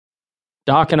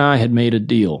Doc and I had made a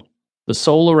deal. The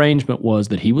sole arrangement was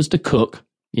that he was to cook.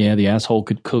 Yeah, the asshole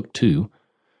could cook too.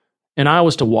 And I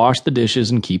was to wash the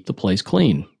dishes and keep the place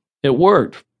clean. It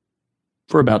worked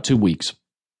for about 2 weeks.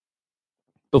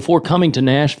 Before coming to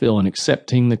Nashville and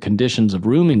accepting the conditions of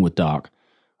rooming with Doc,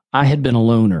 I had been a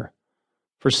loner.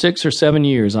 For 6 or 7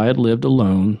 years, I had lived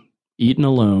alone, eaten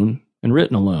alone, and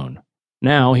written alone.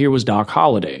 Now, here was Doc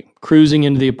Holliday, cruising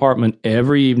into the apartment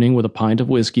every evening with a pint of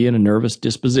whiskey and a nervous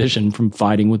disposition from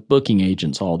fighting with booking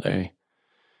agents all day.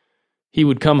 He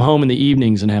would come home in the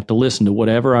evenings and have to listen to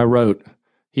whatever I wrote.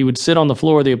 He would sit on the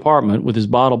floor of the apartment with his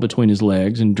bottle between his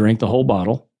legs and drink the whole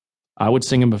bottle. I would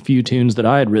sing him a few tunes that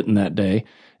I had written that day,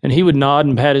 and he would nod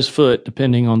and pat his foot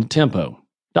depending on the tempo.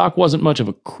 Doc wasn't much of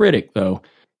a critic, though.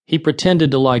 He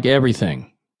pretended to like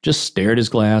everything. Just stare at his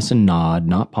glass and nod,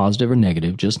 not positive or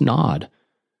negative, just nod.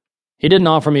 He didn't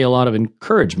offer me a lot of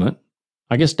encouragement.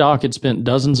 I guess Doc had spent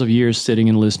dozens of years sitting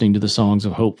and listening to the songs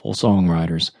of hopeful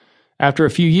songwriters. After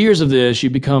a few years of this, you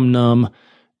become numb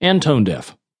and tone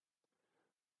deaf.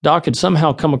 Doc had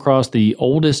somehow come across the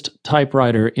oldest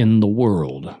typewriter in the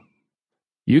world.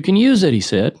 You can use it, he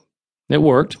said. It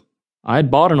worked. I had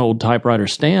bought an old typewriter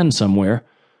stand somewhere.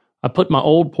 I put my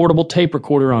old portable tape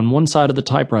recorder on one side of the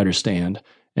typewriter stand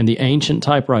and the ancient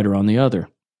typewriter on the other.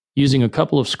 Using a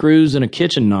couple of screws and a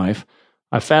kitchen knife,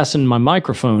 I fastened my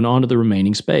microphone onto the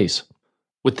remaining space.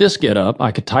 With this getup,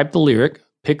 I could type the lyric,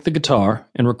 pick the guitar,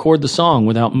 and record the song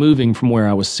without moving from where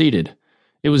I was seated.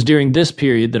 It was during this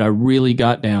period that I really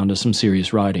got down to some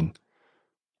serious writing.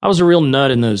 I was a real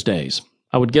nut in those days.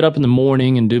 I would get up in the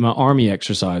morning and do my army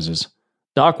exercises.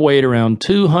 Doc weighed around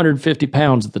 250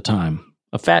 pounds at the time.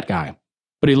 A fat guy.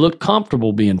 But he looked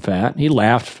comfortable being fat. He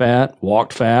laughed fat,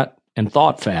 walked fat, and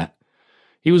thought fat.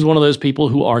 He was one of those people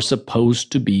who are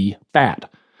supposed to be fat.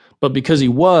 But because he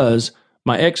was,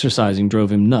 my exercising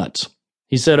drove him nuts.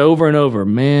 He said over and over,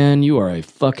 "Man, you are a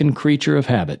fucking creature of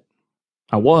habit."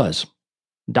 I was.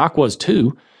 Doc was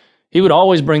too. He would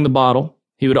always bring the bottle.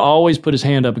 He would always put his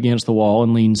hand up against the wall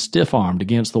and lean stiff-armed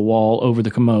against the wall over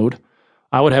the commode.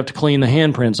 I would have to clean the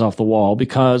handprints off the wall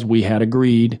because we had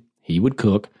agreed he would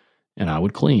cook and I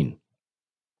would clean.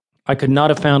 I could not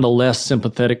have found a less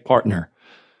sympathetic partner.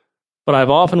 But I've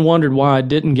often wondered why I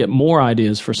didn't get more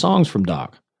ideas for songs from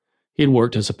Doc. He had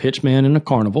worked as a pitchman in a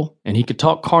carnival, and he could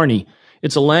talk carny.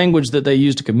 It's a language that they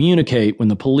use to communicate when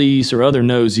the police or other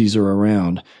nosies are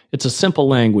around. It's a simple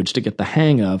language to get the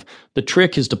hang of. The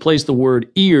trick is to place the word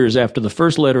ears after the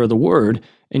first letter of the word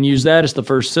and use that as the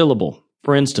first syllable.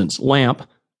 For instance, lamp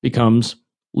becomes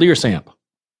leersamp.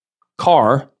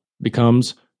 Car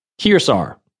becomes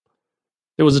Kearsar.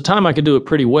 There was a time I could do it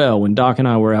pretty well when Doc and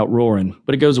I were out roaring,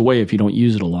 but it goes away if you don't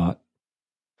use it a lot.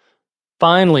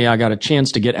 Finally, I got a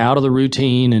chance to get out of the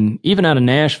routine and even out of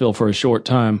Nashville for a short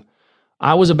time.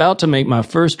 I was about to make my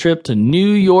first trip to New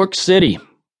York City.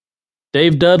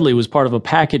 Dave Dudley was part of a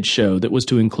package show that was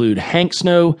to include Hank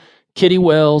Snow, Kitty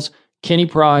Wells, Kenny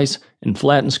Price, and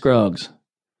Flatt & Scruggs.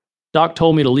 Doc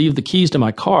told me to leave the keys to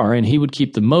my car and he would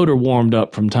keep the motor warmed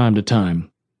up from time to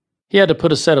time. He had to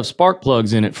put a set of spark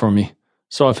plugs in it for me,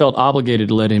 so I felt obligated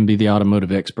to let him be the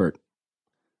automotive expert.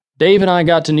 Dave and I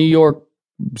got to New York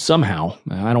somehow,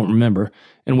 I don't remember,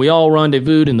 and we all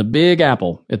rendezvoused in the Big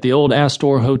Apple at the old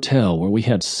Astor Hotel where we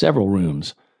had several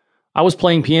rooms. I was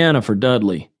playing piano for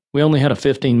Dudley. We only had a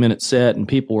 15-minute set and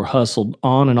people were hustled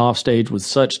on and off stage with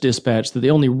such dispatch that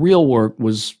the only real work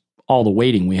was all the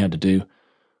waiting we had to do.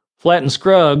 Flatt &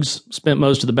 Scruggs spent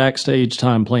most of the backstage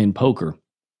time playing poker.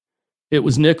 It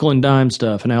was nickel and dime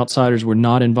stuff, and outsiders were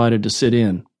not invited to sit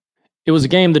in. It was a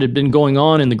game that had been going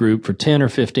on in the group for 10 or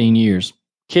 15 years.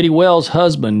 Kitty Wells'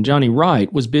 husband, Johnny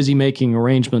Wright, was busy making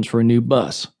arrangements for a new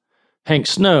bus. Hank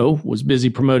Snow was busy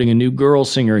promoting a new girl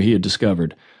singer he had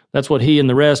discovered. That's what he and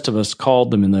the rest of us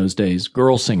called them in those days,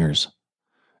 girl singers.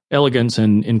 Elegance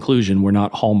and inclusion were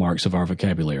not hallmarks of our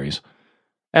vocabularies.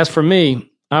 As for me,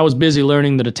 I was busy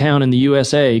learning that a town in the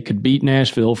USA could beat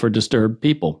Nashville for disturbed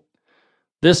people.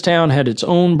 This town had its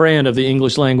own brand of the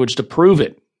English language to prove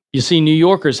it. You see, New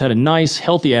Yorkers had a nice,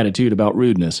 healthy attitude about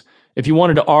rudeness. If you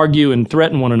wanted to argue and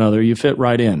threaten one another, you fit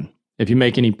right in. If you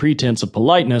make any pretense of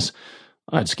politeness,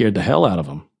 I'd scared the hell out of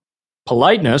them.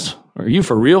 Politeness? Are you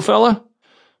for real, fella?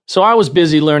 So I was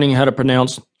busy learning how to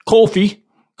pronounce coffee,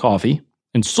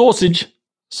 and sausage,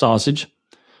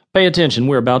 Pay attention,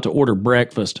 we're about to order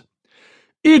breakfast.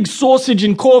 Egg, sausage,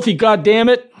 and coffee,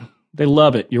 goddammit! They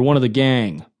love it, you're one of the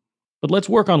gang. But let's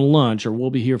work on lunch or we'll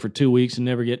be here for 2 weeks and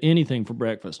never get anything for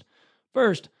breakfast.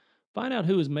 First, find out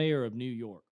who is mayor of New York.